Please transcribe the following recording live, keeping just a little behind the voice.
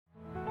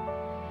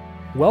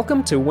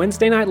Welcome to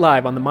Wednesday Night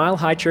Live on the Mile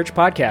High Church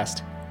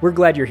podcast. We're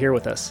glad you're here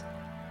with us.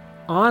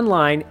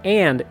 Online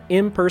and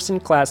in-person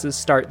classes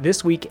start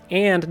this week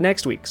and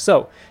next week,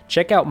 so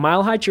check out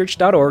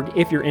milehighchurch.org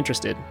if you're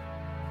interested.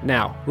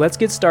 Now, let's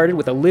get started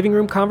with a living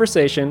room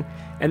conversation,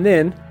 and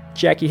then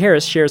Jackie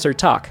Harris shares her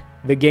talk,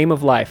 The Game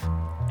of Life.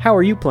 How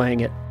are you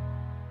playing it?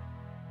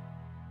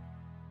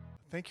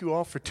 Thank you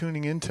all for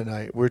tuning in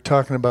tonight. We're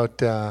talking about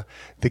the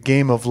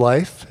game of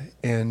life,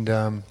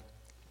 and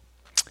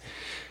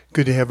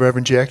good to have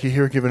Reverend Jackie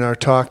here giving our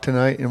talk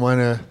tonight. And want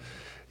to,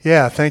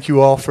 thank you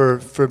all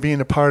for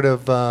being a part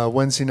of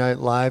Wednesday Night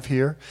Live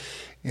here.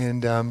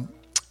 And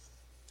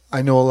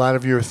I know a lot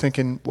of you are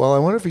thinking, well, I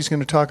wonder if he's going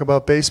to talk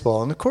about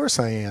baseball. And of course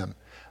I am.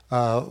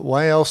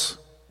 Why else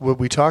would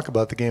we talk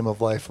about the game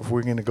of life if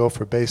we're going to go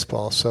for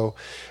baseball? So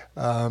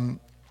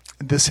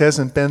this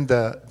hasn't been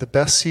the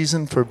best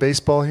season for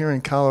baseball here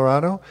in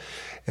Colorado,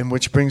 and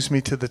which brings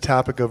me to the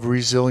topic of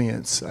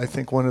resilience. I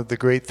think one of the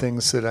great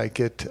things that I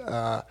get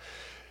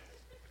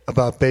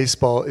about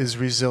baseball is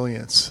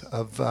resilience,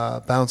 of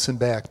bouncing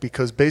back,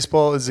 because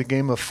baseball is a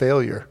game of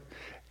failure.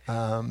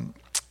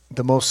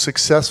 The most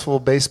successful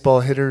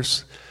baseball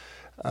hitters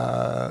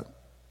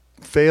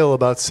fail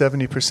about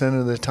 70%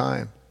 of the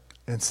time.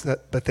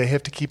 But they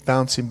have to keep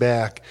bouncing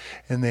back,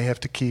 and they have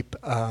to keep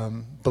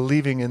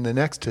believing in the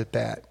next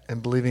at-bat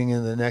and believing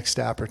in the next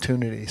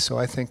opportunity. So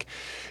I think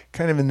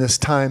kind of in this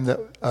time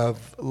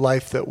of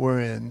life that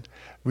we're in,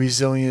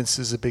 resilience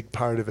is a big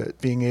part of it,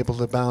 being able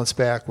to bounce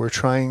back. We're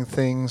trying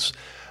things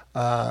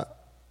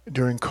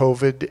during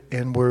COVID,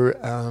 and we're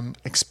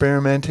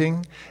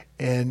experimenting,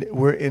 and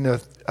we're in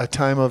a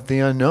time of the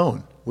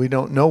unknown. We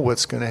don't know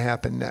what's going to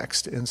happen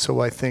next. And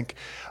so I think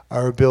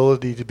our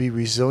ability to be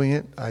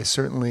resilient, I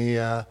certainly,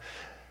 a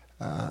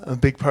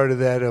big part of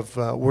that of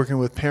working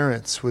with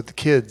parents, with the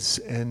kids,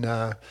 and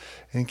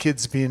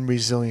kids being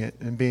resilient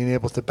and being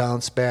able to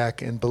bounce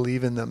back and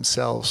believe in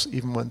themselves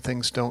even when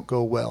things don't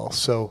go well.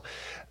 So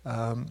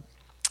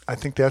I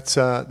think that's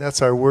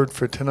our word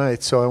for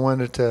tonight. So I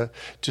wanted to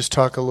just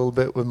talk a little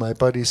bit with my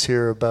buddies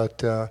here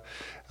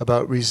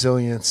about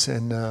resilience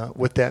and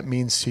what that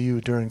means to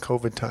you during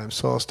COVID time.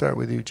 So I'll start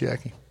with you,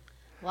 Jackie.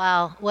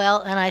 Wow.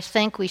 Well, and I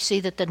think we see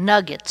that the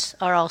Nuggets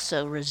are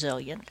also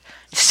resilient.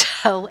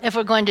 So if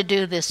we're going to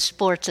do this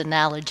sports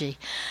analogy,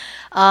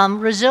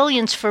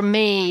 resilience for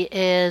me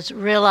is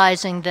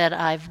realizing that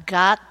I've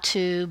got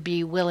to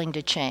be willing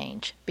to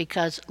change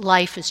because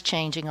life is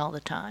changing all the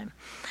time.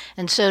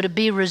 And so to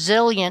be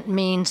resilient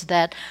means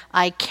that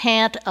I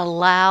can't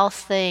allow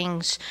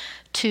things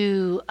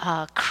to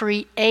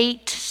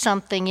create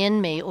something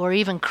in me or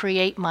even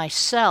create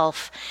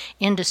myself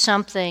into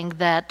something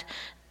that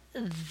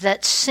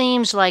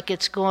seems like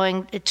it's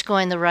going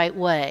the right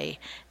way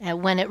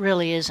when it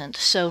really isn't.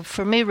 So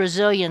for me,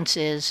 resilience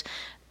is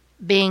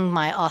being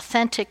my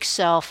authentic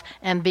self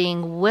and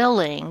being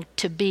willing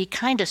to be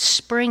kind of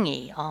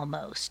springy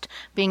almost,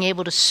 being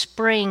able to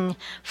spring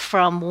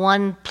from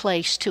one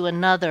place to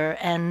another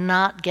and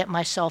not get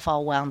myself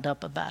all wound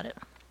up about it.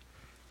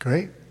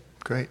 Great.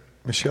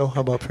 Michelle,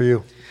 how about for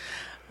you?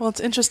 Well, it's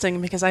interesting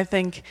because I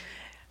think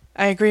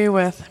I agree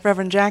with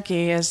Reverend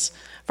Jackie as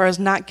far as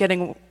not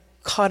getting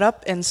caught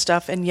up in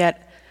stuff, and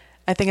yet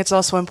I think it's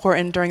also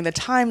important during the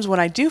times when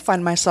I do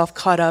find myself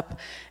caught up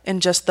in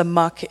just the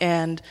muck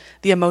and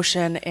the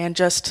emotion and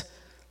just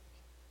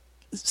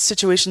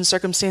situations,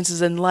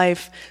 circumstances in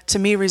life. To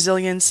me,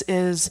 resilience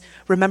is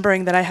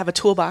remembering that I have a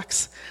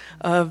toolbox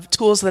of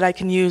tools that I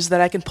can use,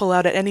 that I can pull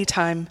out at any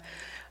time,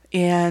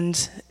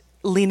 and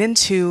lean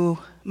into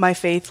my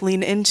faith,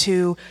 lean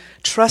into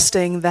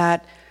trusting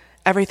that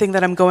everything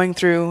that I'm going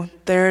through,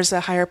 there's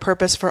a higher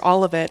purpose for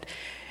all of it,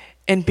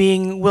 and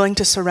being willing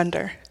to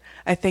surrender.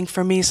 I think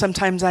for me,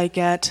 sometimes I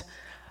get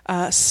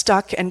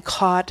stuck and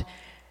caught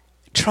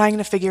trying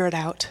to figure it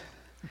out.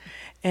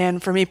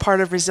 And for me,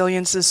 part of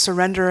resilience is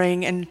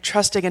surrendering and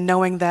trusting and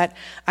knowing that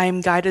I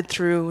am guided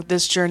through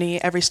this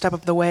journey every step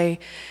of the way.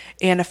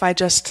 And if I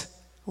just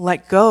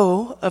let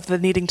go of the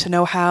needing to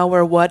know how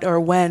or what or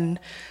when,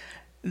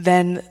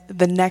 then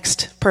the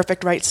next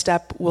perfect right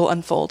step will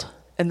unfold.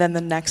 And then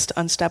the next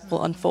unstep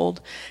will unfold.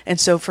 And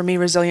so for me,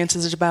 resilience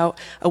is about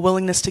a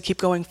willingness to keep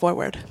going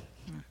forward.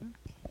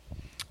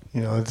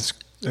 You know,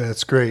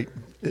 that's great.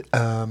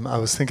 I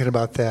was thinking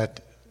about that.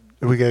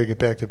 We got to get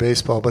back to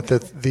baseball, but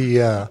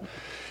the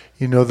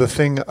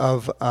thing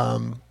of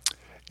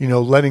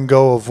letting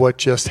go of what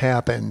just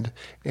happened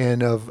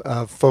and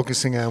of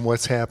focusing on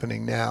what's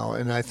happening now.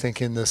 And I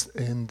think in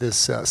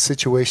this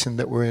situation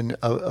that we're in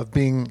of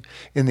being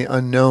in the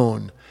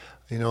unknown.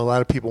 A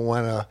lot of people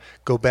want to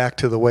go back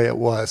to the way it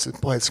was.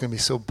 Boy, it's going to be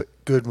so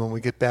good when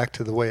we get back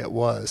to the way it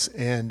was.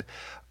 And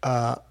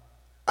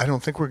I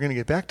don't think we're going to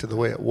get back to the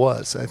way it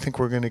was. I think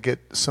we're going to get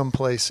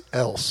someplace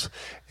else.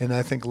 And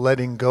I think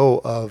letting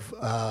go of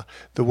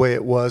the way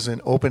it was and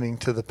opening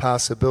to the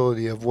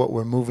possibility of what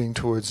we're moving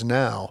towards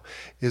now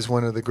is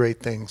one of the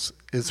great things.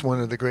 It's one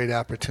of the great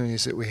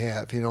opportunities that we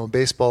have. In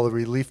baseball, the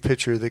relief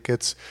pitcher that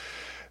gets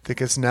that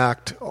gets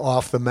knocked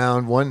off the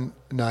mound one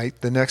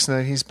night, the next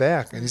night he's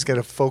back, and he's got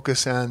to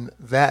focus on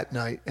that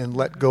night and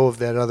let go of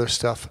that other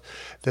stuff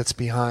that's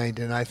behind.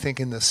 And I think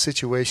in the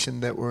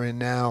situation that we're in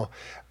now,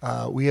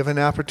 we have an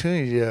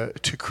opportunity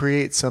to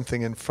create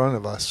something in front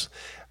of us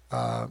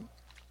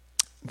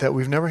that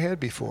we've never had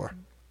before.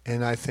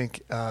 And I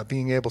think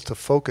being able to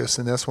focus,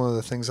 and that's one of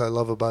the things I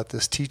love about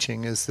this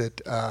teaching, is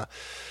that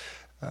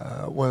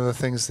one of the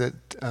things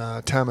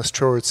that Thomas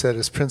Troward said,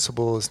 his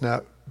principle is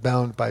not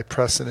bound by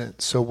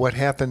precedent. So what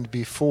happened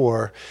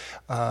before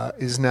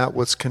is not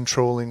what's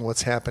controlling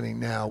what's happening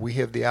now. We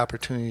have the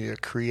opportunity to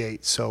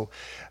create. So,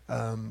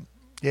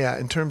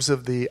 in terms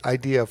of the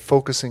idea of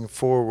focusing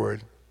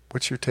forward,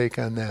 what's your take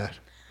on that?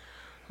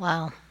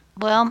 Wow.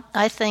 Well,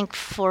 I think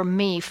for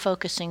me,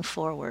 focusing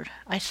forward,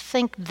 I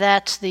think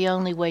that's the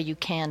only way you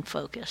can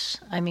focus.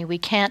 I mean, we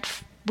can't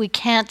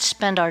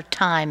spend our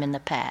time in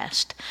the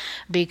past,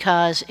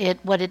 because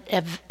what it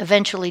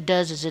eventually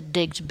does is it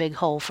digs a big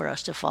hole for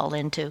us to fall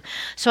into.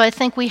 So I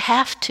think we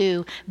have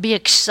to be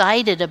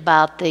excited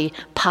about the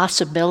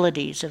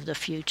possibilities of the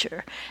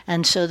future.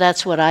 And so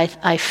that's what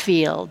I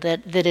feel,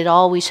 that it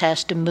always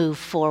has to move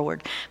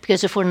forward.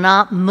 Because if we're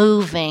not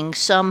moving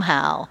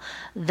somehow,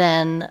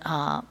 then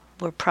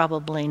we're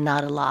probably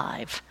not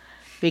alive,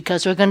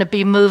 because we're going to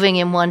be moving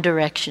in one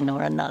direction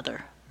or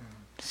another.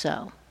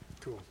 So.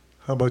 Cool.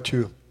 How about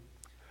you?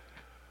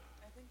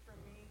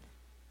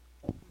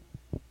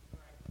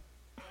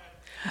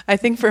 I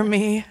think for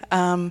me,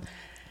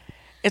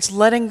 it's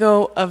letting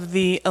go of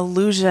the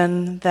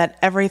illusion that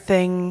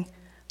everything,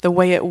 the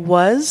way it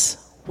was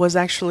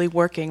actually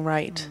working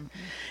right.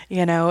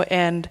 Mm-hmm.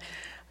 And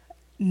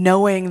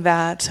knowing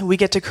that we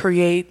get to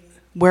create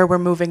where we're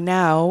moving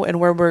now and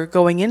where we're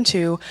going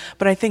into.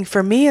 But I think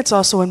for me, it's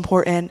also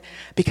important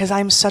because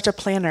I'm such a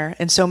planner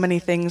in so many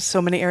things, so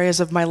many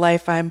areas of my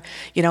life. I'm,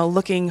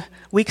 looking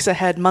weeks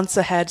ahead, months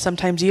ahead,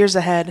 sometimes years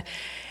ahead.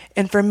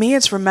 And for me,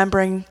 it's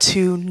remembering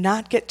to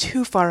not get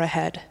too far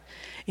ahead,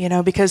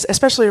 because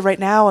especially right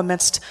now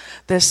amidst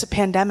this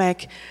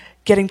pandemic,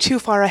 getting too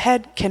far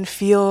ahead can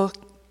feel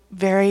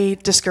very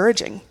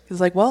discouraging. It's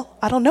like, well,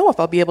 I don't know if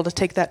I'll be able to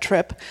take that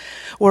trip.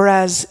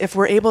 Whereas if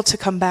we're able to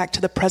come back to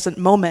the present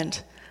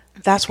moment,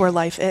 that's where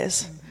life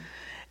is. Mm-hmm.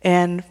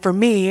 And for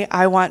me,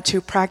 I want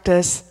to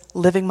practice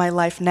living my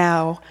life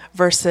now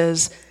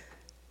versus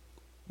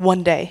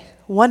one day.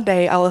 One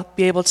day I'll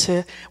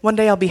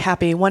be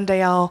happy. One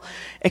day I'll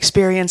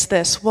experience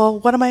this. Well,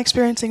 what am I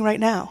experiencing right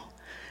now?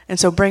 And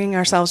so bringing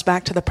ourselves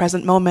back to the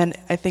present moment,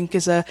 I think,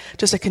 is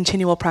just a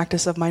continual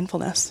practice of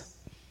mindfulness.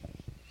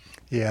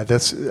 Yeah,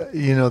 that's,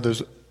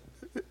 there's,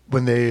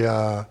 when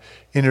they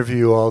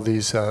interview all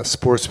these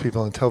sports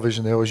people on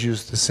television, they always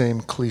use the same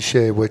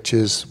cliche, which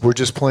is, we're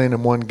just playing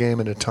them one game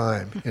at a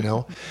time,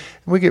 And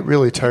we get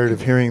really tired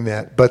of hearing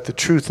that. But the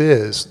truth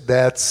is,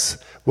 that's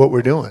what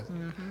we're doing.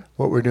 Mm-hmm.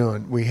 What we're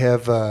doing. We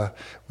have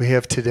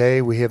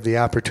today, we have the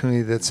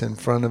opportunity that's in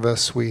front of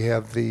us. We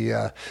have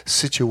the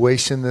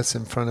situation that's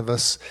in front of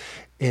us.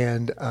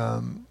 And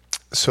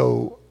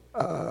so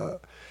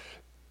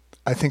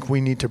I think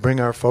we need to bring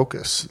our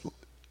focus.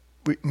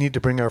 We need to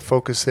bring our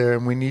focus there,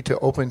 and we need to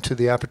open to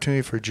the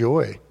opportunity for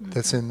joy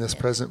that's in this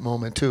present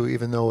moment too,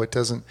 even though it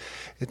doesn't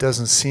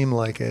seem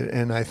like it.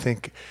 And I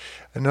think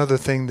another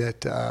thing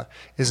that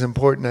is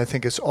important, I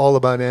think it's all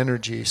about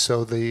energy.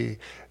 So the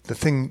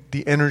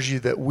energy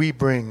that we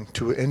bring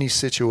to any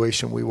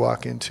situation we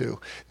walk into,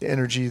 the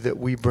energy that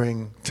we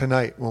bring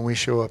tonight when we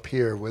show up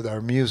here with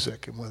our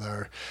music and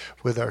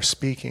with our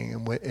speaking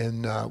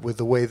and with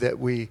the way that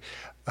we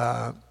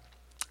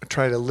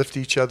try to lift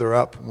each other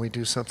up when we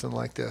do something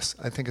like this.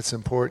 I think it's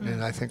important,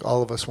 and I think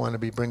all of us want to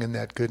be bringing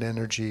that good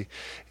energy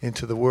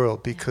into the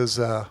world, because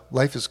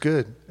life is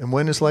good. And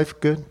when is life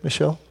good,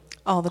 Michelle?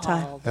 All the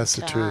time. That's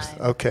the truth.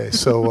 Okay,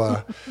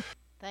 so...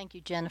 Thank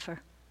you,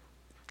 Jennifer.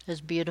 It was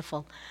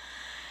beautiful.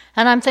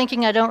 And I'm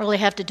thinking I don't really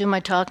have to do my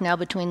talk now.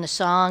 Between the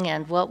song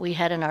and what we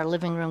had in our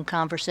living room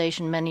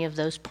conversation, many of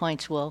those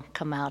points will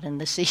come out in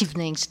this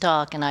evening's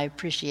talk, and I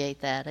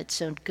appreciate that. It's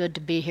so good to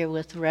be here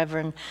with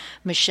Reverend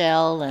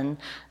Michelle and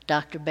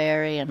Dr.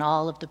 Barry and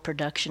all of the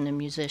production and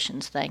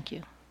musicians. Thank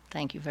you.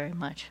 Thank you very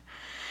much.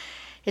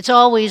 It's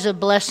always a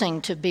blessing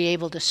to be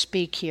able to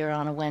speak here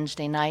on a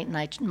Wednesday night,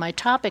 and my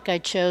topic I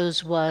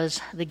chose was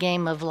the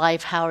game of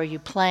life. How are you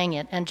playing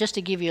it? And just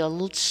to give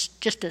you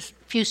just a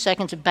few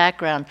seconds of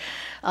background,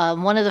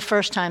 one of the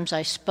first times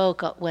I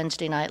spoke at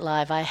Wednesday Night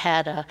Live, I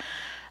had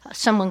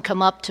someone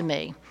come up to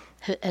me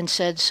and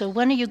said, "So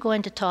when are you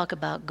going to talk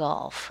about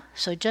golf?"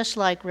 So just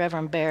like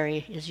Reverend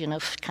Barry is,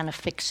 kind of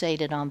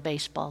fixated on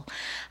baseball,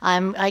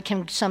 I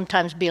can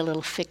sometimes be a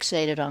little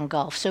fixated on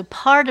golf. So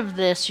part of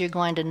this, you're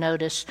going to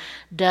notice,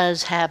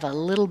 does have a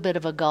little bit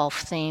of a golf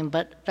theme,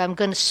 but I'm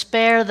going to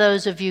spare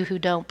those of you who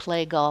don't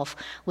play golf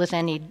with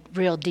any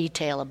real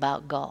detail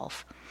about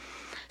golf.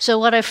 So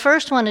what I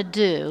first want to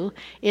do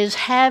is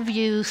have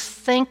you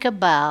think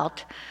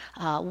about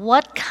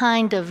what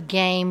kind of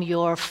game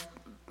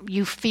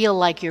you feel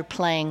like you're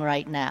playing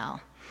right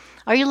now.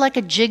 Are you like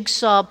a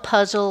jigsaw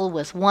puzzle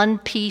with one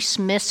piece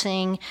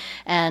missing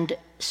and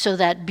so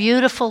that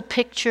beautiful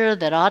picture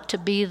that ought to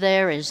be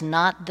there is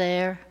not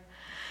there?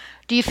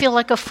 Do you feel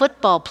like a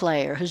football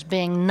player who's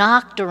being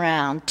knocked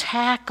around,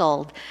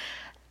 tackled,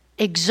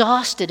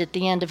 exhausted at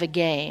the end of a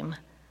game?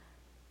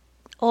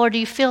 Or do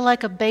you feel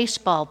like a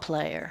baseball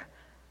player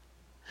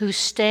who's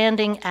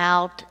standing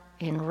out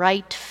in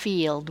right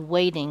field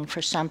waiting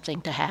for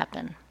something to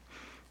happen?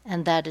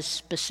 And that is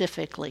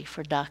specifically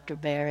for Dr.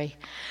 Berry.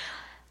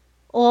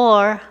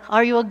 Or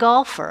are you a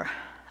golfer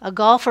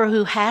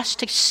who has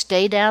to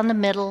stay down the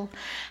middle,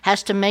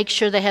 has to make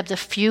sure they have the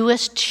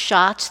fewest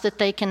shots that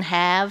they can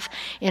have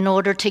in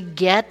order to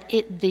get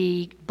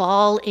the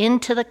ball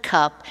into the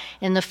cup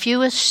in the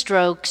fewest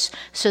strokes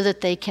so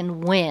that they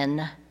can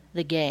win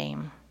the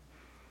game?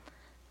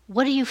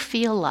 What do you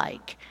feel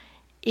like?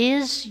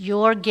 Is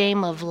your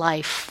game of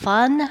life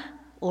fun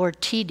or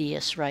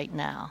tedious right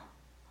now?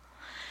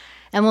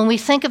 And when we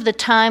think of the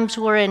times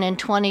we're in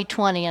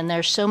 2020, and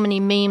there's so many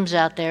memes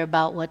out there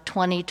about what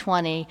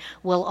 2020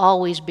 will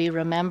always be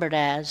remembered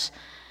as,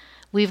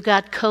 we've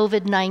got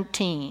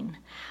COVID-19.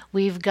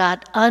 We've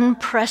got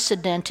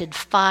unprecedented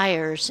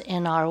fires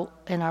in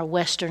our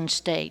western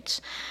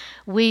states.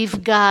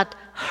 We've got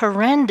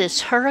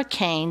horrendous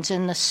hurricanes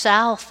in the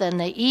south and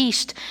the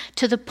east,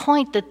 to the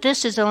point that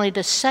this is only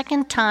the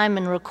second time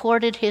in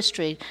recorded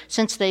history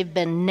since they've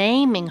been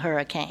naming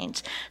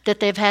hurricanes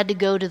that they've had to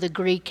go to the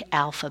Greek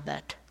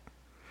alphabet.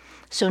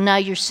 So now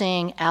you're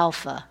seeing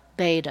alpha,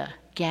 beta,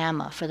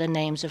 gamma for the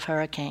names of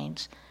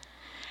hurricanes.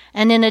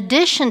 And in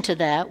addition to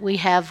that, we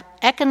have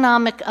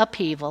economic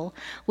upheaval,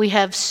 we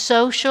have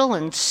social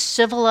and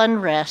civil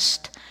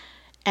unrest,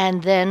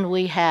 and then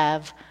we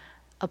have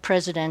a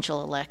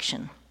presidential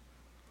election.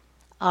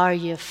 Are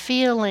you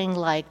feeling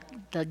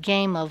like the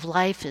game of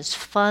life is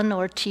fun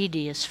or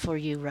tedious for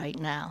you right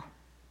now?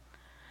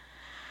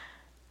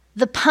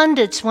 The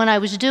pundits, when I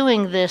was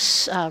doing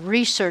this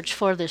research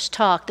for this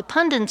talk, the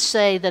pundits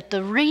say that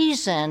the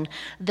reason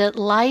that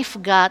life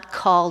got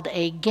called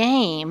a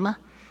game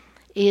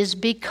is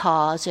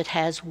because it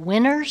has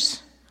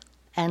winners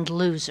and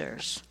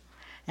losers.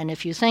 And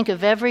if you think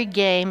of every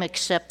game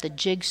except the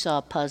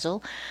jigsaw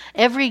puzzle,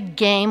 every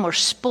game or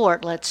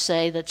sport, let's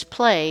say, that's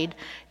played,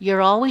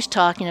 you're always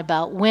talking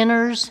about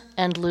winners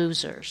and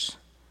losers.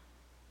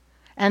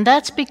 And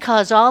that's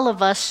because all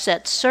of us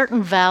set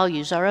certain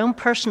values, our own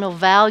personal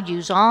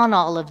values on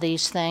all of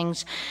these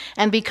things.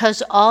 And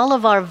because all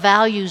of our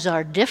values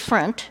are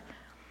different,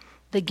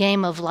 the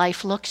game of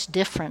life looks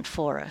different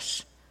for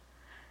us.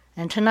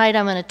 And tonight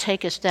I'm going to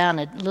take us down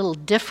a little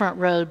different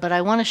road, but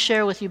I want to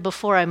share with you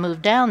before I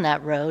move down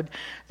that road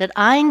that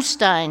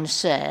Einstein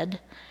said,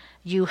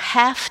 you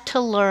have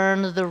to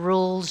learn the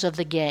rules of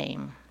the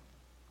game,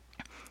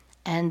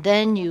 and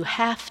then you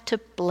have to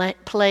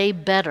play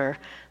better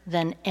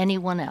than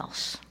anyone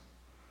else.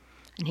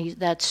 And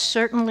that's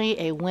certainly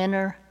a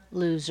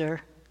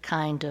winner-loser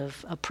kind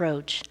of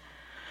approach.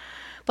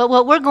 But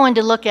what we're going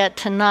to look at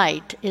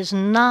tonight is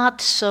not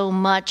so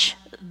much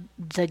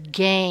the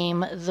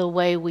game the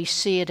way we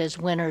see it as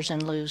winners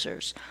and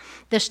losers.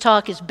 This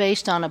talk is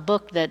based on a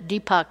book that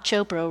Deepak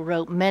Chopra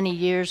wrote many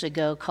years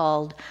ago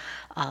called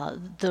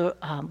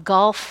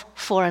Golf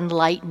for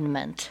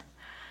Enlightenment,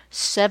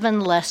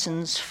 7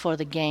 Lessons for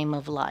the Game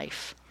of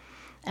Life.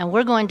 And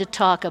we're going to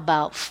talk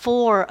about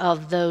 4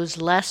 of those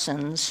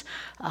lessons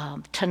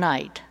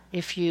tonight.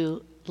 If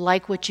you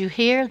like what you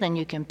hear, then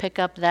you can pick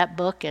up that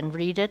book and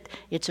read it.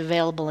 It's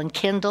available in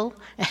Kindle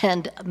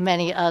and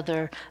many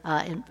other,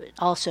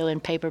 also in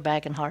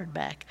paperback and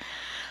hardback.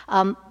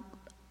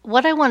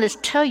 What I want to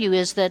tell you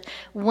is that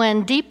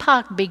when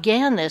Deepak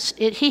began this,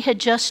 he had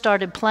just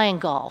started playing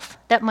golf.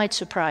 That might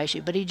surprise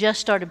you, but he just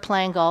started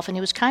playing golf, and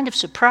he was kind of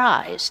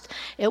surprised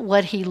at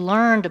what he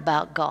learned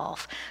about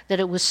golf, that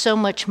it was so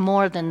much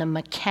more than the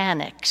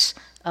mechanics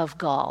of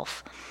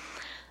golf.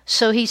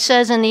 So he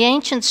says, in the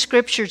ancient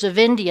scriptures of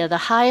India, the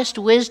highest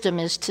wisdom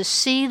is to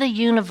see the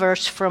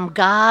universe from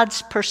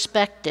God's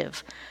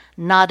perspective,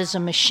 not as a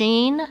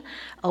machine,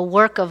 a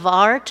work of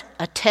art,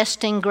 a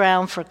testing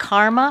ground for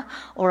karma,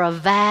 or a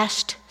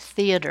vast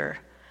theater.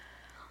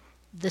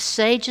 The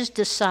sages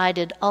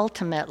decided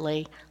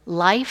ultimately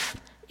life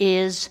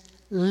is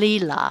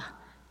Leela,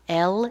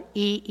 L-E-E-L-A,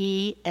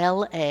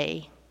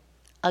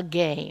 a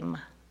game.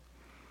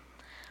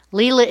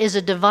 Leela is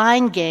a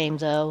divine game,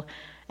 though,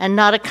 and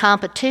not a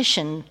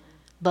competition,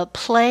 but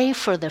play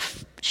for the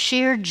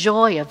sheer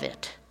joy of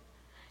it.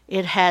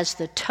 It has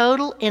the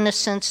total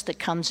innocence that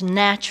comes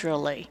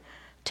naturally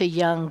to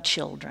young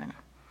children.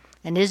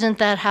 And isn't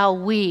that how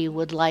we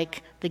would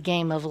like the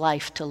game of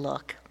life to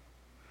look?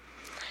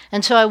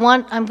 And so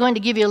I'm going to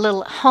give you a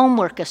little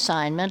homework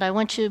assignment. I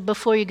want you,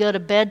 before you go to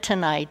bed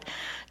tonight,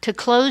 to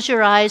close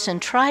your eyes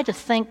and try to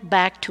think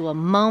back to a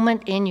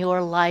moment in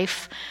your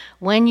life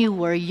when you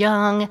were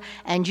young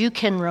and you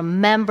can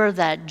remember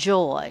that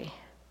joy,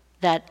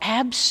 that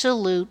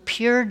absolute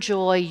pure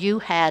joy you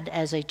had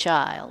as a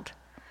child.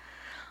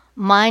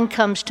 Mine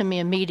comes to me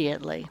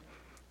immediately.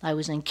 I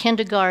was in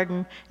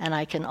kindergarten, and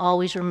I can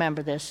always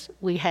remember this.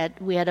 We had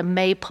a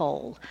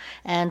maypole,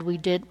 and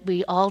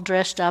we all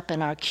dressed up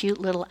in our cute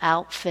little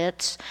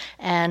outfits,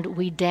 and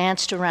we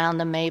danced around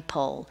the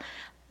maypole.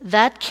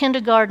 That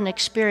kindergarten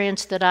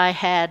experience that I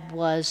had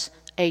was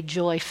a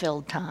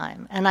joy-filled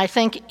time. And I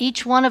think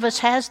each one of us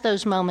has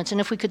those moments,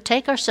 and if we could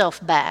take ourselves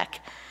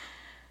back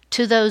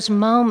to those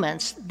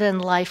moments, then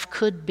life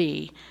could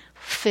be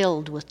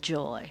filled with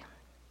joy.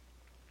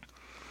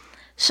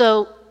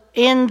 So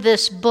in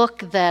this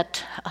book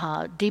that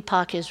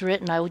Deepak has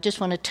written, I would just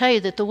want to tell you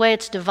that the way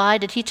it's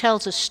divided, he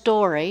tells a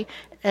story.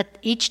 At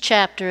each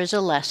chapter is a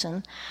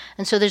lesson.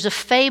 And so there's a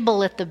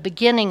fable at the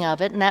beginning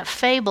of it, and that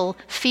fable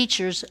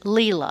features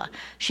Leela.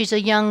 She's a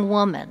young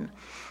woman.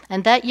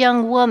 And that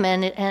young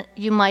woman,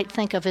 you might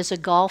think of as a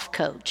golf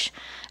coach.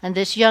 And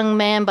this young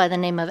man by the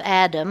name of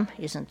Adam,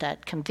 isn't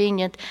that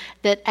convenient,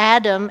 that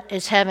Adam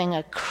is having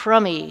a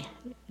crummy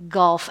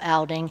golf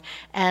outing,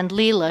 and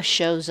Leela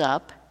shows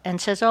up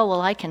and says, oh,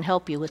 well, I can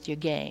help you with your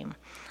game.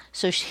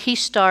 So he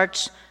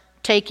starts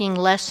taking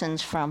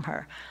lessons from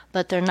her,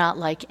 but they're not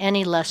like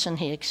any lesson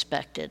he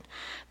expected,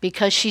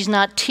 because she's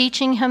not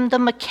teaching him the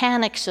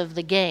mechanics of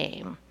the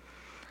game.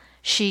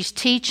 She's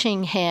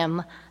teaching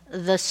him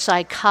the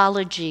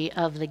psychology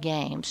of the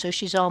game. So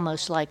she's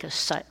almost like a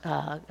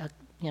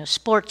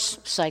sports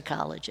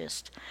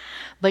psychologist.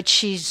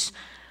 But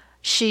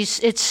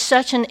it's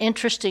such an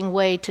interesting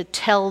way to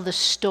tell the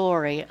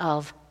story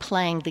of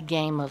playing the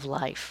game of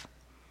life.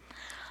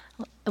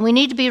 And we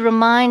need to be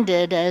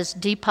reminded, as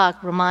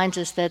Deepak reminds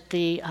us, that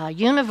the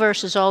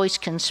universe is always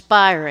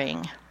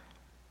conspiring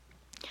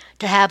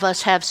to have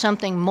us have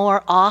something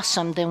more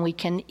awesome than we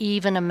can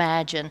even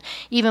imagine,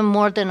 even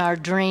more than our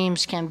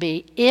dreams can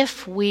be,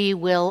 if we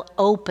will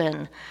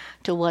open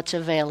to what's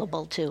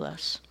available to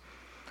us.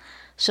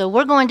 So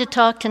we're going to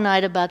talk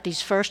tonight about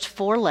these first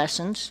 4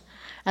 lessons,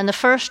 and the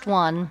first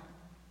one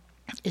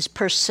is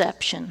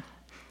perception.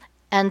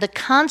 And the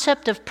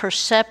concept of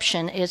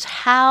perception is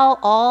how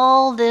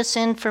all this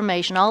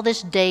information, all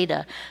this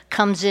data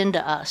comes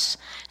into us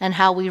and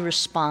how we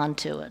respond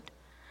to it.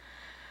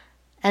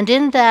 And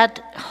in that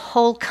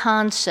whole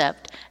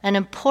concept, an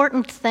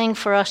important thing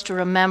for us to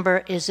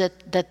remember is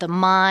that the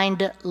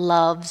mind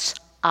loves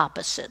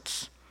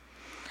opposites.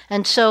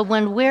 And so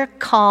when we're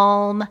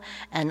calm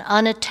and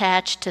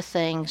unattached to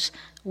things,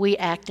 we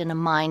act in a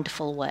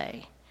mindful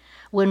way.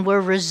 When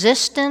we're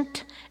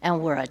resistant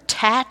and we're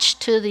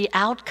attached to the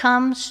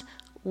outcomes,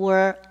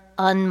 we're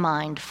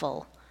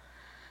unmindful.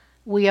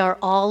 We are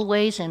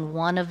always in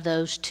one of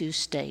those 2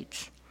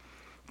 states.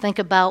 Think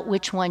about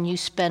which one you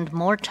spend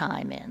more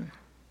time in.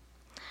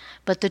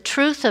 But the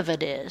truth of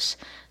it is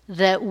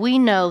that we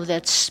know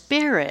that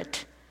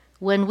spirit,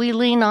 when we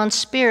lean on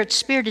spirit,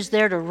 spirit is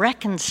there to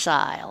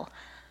reconcile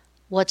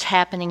what's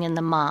happening in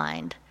the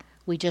mind.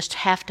 We just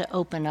have to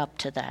open up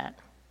to that.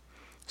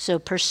 So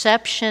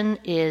perception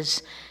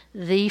is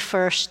the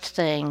first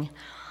thing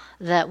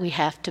that we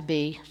have to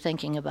be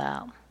thinking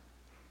about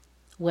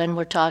when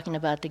we're talking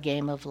about the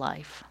game of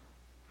life.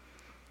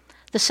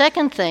 The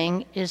second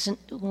thing is,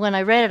 when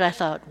I read it, I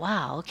thought,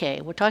 wow, okay,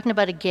 we're talking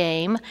about a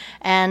game,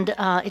 and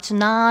it's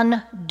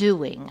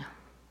non-doing.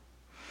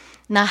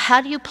 Now, how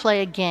do you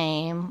play a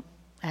game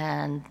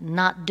and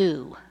not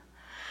do?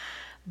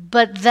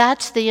 But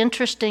that's the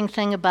interesting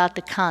thing about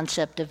the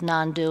concept of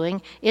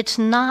non-doing. It's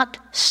not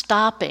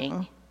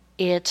stopping.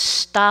 It's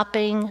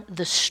stopping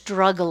the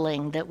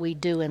struggling that we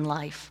do in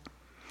life.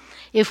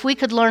 If we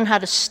could learn how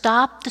to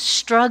stop the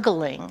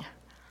struggling,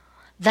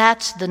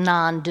 that's the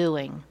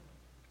non-doing.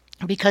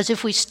 Because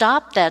if we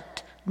stop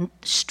that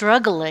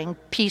struggling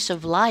piece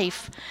of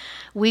life,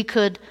 we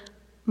could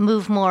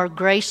move more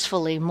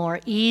gracefully,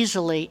 more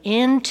easily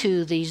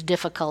into these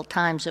difficult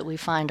times that we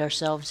find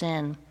ourselves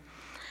in.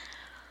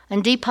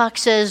 And Deepak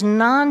says,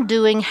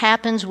 non-doing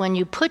happens when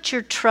you put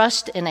your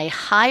trust in a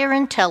higher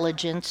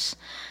intelligence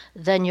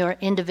than your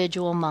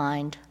individual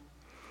mind,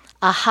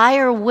 a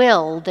higher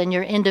will than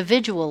your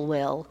individual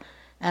will,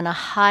 and a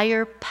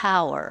higher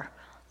power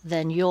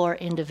than your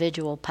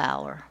individual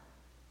power.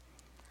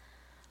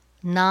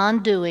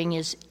 Non-doing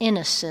is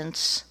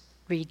innocence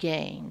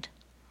regained.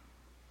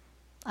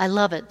 I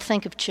love it.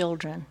 Think of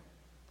children.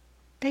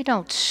 They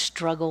don't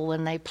struggle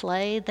when they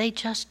play. They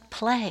just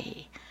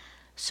play.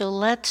 So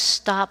let's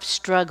stop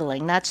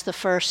struggling. That's the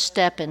first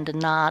step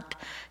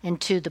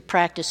into the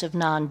practice of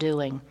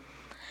non-doing.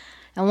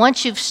 And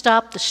once you've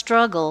stopped the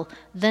struggle,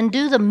 then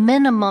do the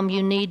minimum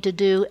you need to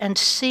do and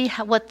see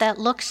what that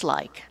looks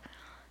like.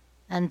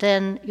 And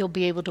then you'll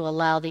be able to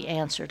allow the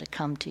answer to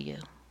come to you.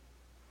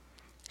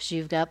 So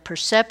you've got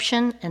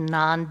perception and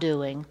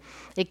non-doing.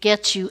 It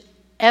gets you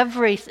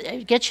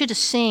to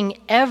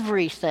seeing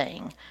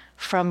everything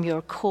from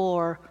your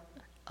core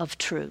of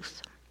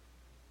truth.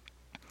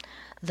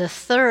 The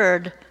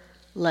third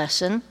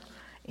lesson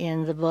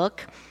in the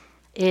book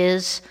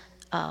is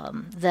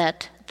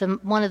that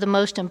one of the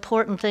most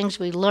important things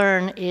we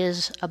learn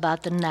is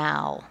about the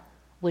now,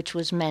 which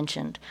was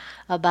mentioned,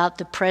 about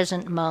the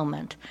present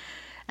moment.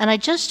 And I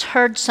just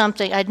heard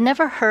something. I'd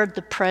never heard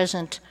the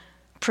present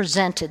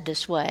presented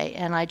this way,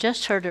 and I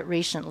just heard it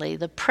recently.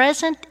 The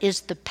present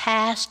is the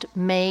past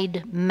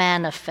made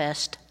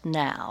manifest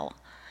now,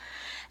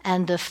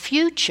 and the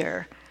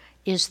future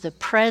is the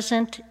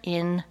present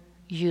in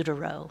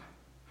utero.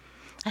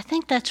 I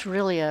think that's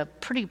really a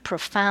pretty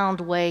profound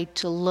way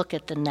to look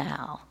at the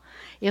now.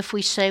 If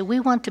we say we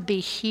want to be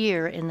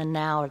here in the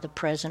now or the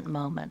present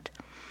moment.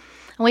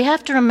 And we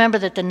have to remember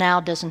that the now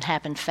doesn't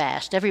happen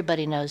fast.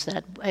 Everybody knows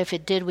that. If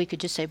it did, we could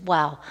just say,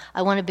 wow,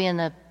 I want to be in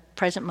the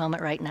present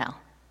moment right now.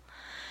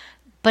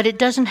 But it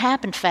doesn't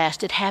happen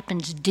fast. It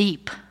happens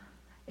deep.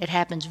 It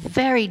happens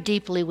very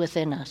deeply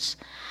within us.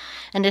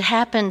 And it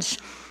happens,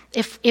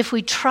 if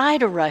we try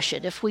to rush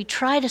it, if we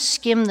try to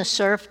skim the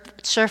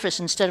surface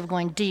instead of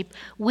going deep,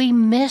 we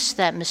miss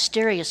that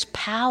mysterious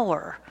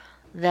power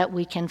that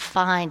we can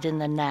find in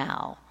the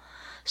now.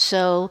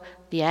 So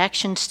the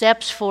action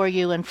steps for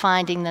you in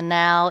finding the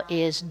now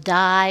is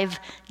dive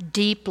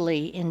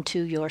deeply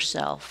into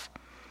yourself.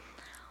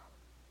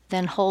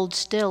 Then hold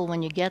still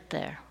when you get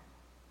there.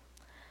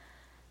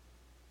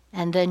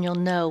 And then you'll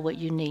know what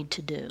you need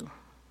to do.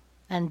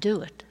 And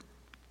do it.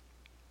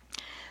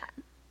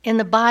 In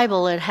the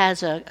Bible, it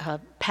has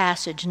a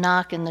passage,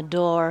 knock and the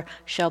door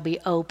shall be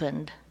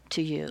opened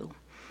to you.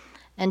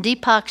 And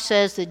Deepak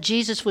says that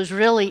Jesus was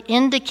really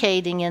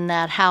indicating in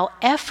that how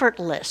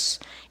effortless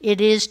it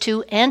is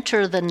to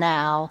enter the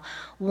now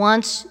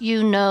once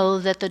you know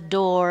that the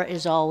door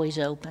is always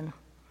open.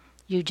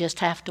 You just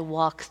have to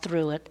walk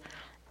through it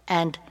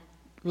and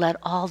let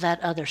all that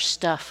other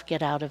stuff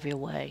get out of your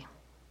way.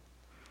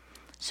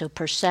 So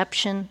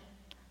perception,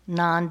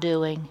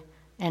 non-doing,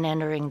 and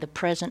entering the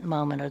present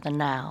moment or the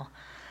now.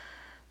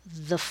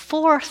 The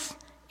fourth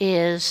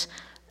is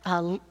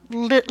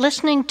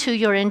listening to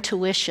your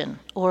intuition,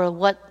 or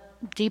what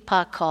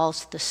Deepak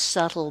calls the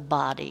subtle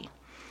body.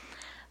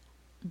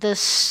 The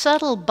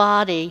subtle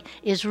body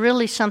is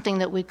really something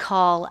that we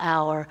call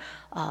our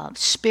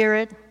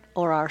spirit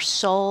or our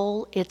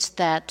soul. It's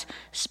that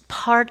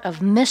part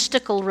of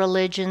mystical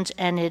religions,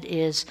 and it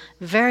is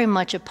very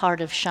much a part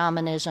of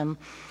shamanism.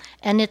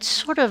 And it's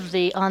sort of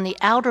on the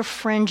outer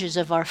fringes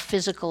of our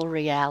physical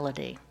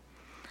reality.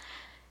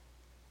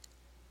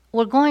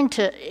 We're going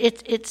to,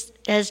 it's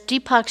as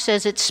Deepak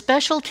says, its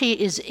specialty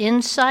is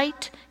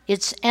insight,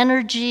 its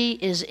energy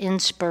is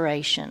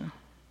inspiration.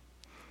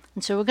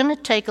 And so we're going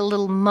to take a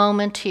little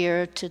moment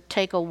here to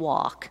take a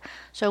walk.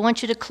 So I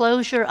want you to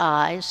close your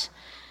eyes,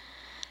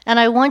 and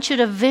I want you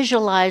to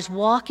visualize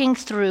walking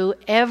through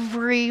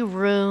every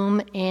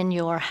room in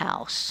your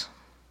house.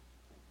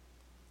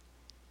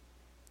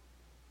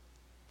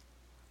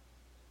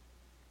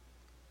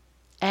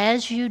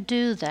 As you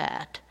do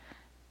that,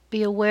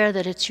 be aware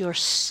that it's your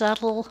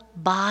subtle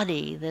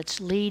body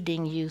that's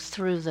leading you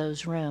through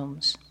those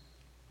rooms.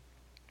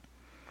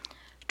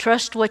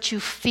 Trust what you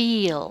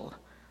feel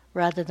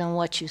rather than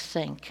what you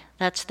think.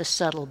 That's the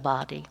subtle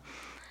body.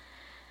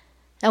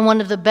 And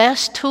one of the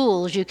best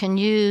tools you can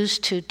use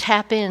to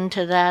tap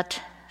into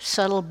that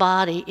subtle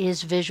body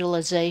is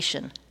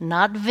visualization.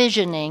 Not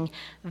visioning,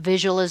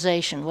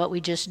 visualization, what we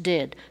just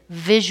did.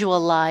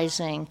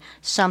 Visualizing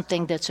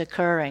something that's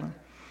occurring.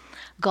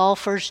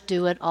 Golfers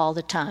do it all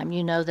the time.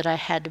 You know that I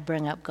had to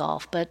bring up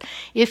golf. But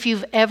if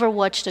you've ever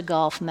watched a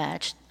golf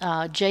match,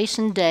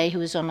 Jason Day, who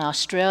is an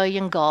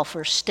Australian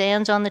golfer,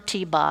 stands on the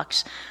tee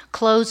box,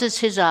 closes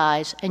his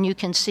eyes, and you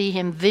can see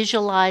him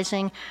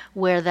visualizing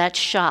where that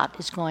shot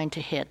is going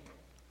to hit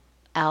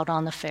out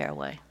on the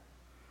fairway.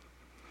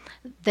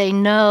 They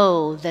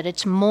know that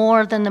it's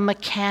more than the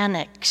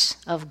mechanics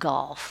of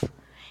golf.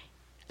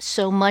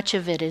 So much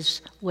of it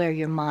is where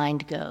your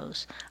mind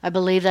goes. I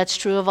believe that's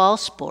true of all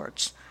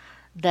sports.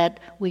 That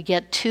we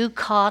get too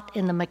caught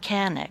in the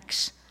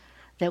mechanics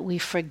that we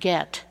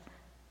forget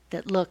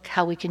that look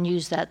how we can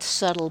use that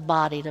subtle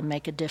body to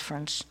make a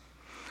difference.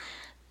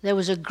 There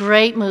was a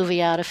great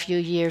movie out a few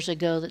years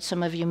ago that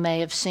some of you may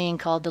have seen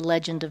called The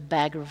Legend of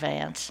Bagger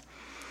Vance.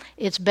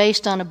 It's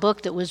based on a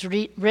book that was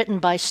written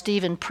by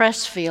Stephen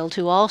Pressfield,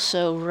 who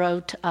also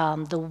wrote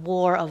The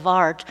War of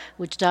Art,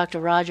 which Dr.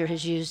 Roger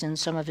has used in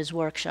some of his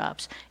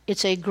workshops.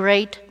 It's a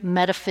great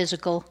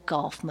metaphysical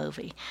golf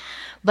movie.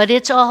 But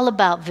it's all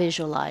about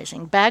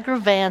visualizing. Bagger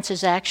Vance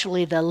is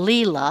actually the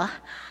Leela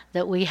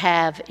that we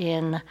have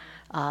in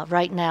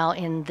right now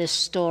in this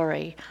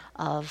story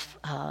of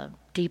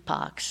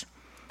Deepak's.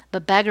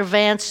 But Bagger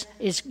Vance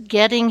is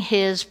getting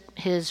his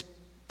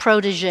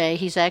protege,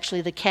 he's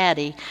actually the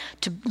caddy,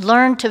 to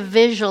learn to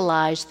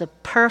visualize the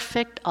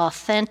perfect,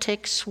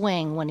 authentic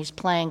swing when he's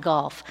playing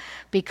golf,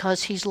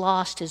 because he's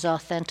lost his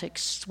authentic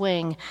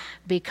swing,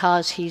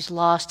 because he's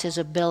lost his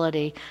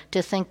ability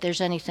to think there's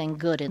anything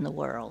good in the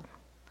world.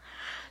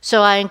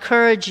 So I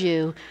encourage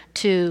you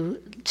to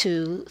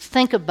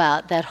think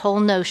about that whole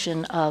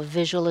notion of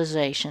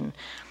visualization.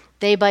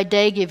 Day by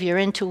day, give your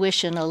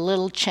intuition a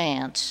little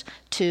chance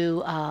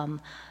to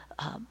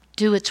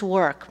do its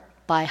work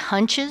by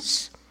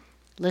hunches,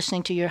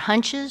 listening to your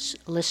hunches,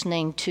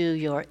 listening to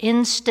your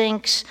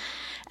instincts,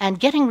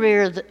 and getting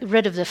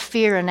rid of the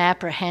fear and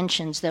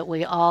apprehensions that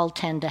we all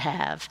tend to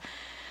have.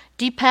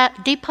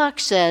 Deepak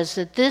says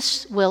that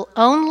this will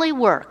only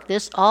work,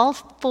 all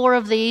 4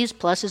 of these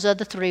plus his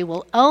other 3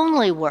 will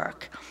only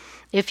work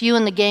if you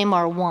and the game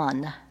are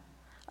one.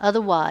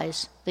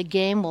 Otherwise, the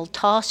game will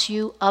toss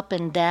you up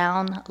and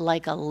down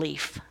like a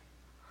leaf.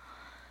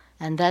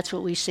 And that's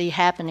what we see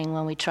happening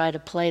when we try to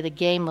play the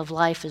game of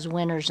life as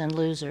winners and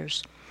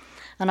losers.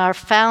 And our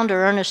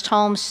founder, Ernest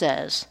Holmes,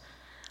 says,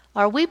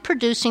 "Are we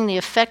producing the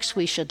effects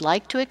we should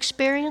like to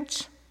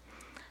experience?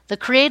 The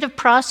creative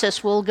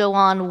process will go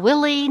on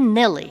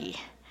willy-nilly.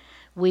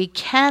 We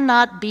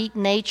cannot beat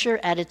nature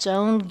at its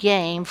own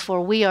game,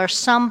 for we are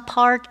some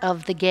part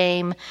of the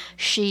game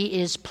she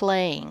is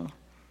playing.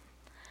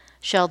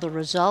 Shall the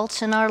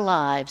results in our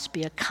lives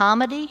be a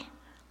comedy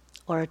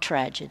or a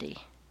tragedy?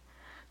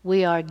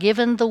 We are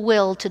given the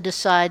will to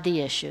decide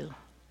the issue."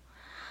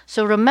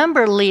 So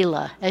remember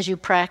Leela as you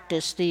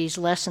practice these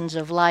lessons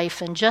of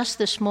life. And just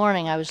this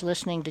morning I was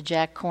listening to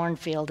Jack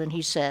Kornfield, and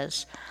he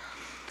says,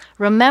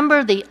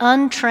 "Remember, the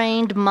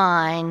untrained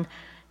mind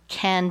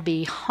can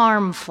be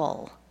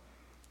harmful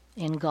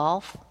in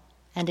golf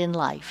and in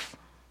life."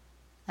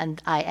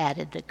 And I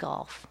added the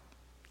golf.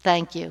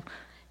 Thank you.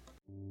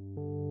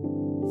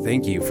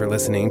 Thank you for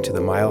listening to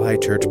the Mile High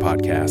Church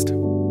podcast.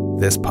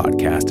 This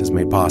podcast is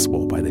made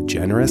possible by the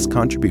generous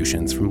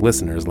contributions from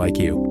listeners like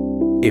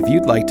you. If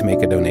you'd like to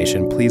make a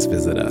donation, please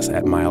visit us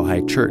at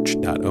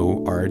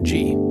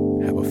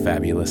milehighchurch.org. Have a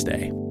fabulous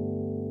day.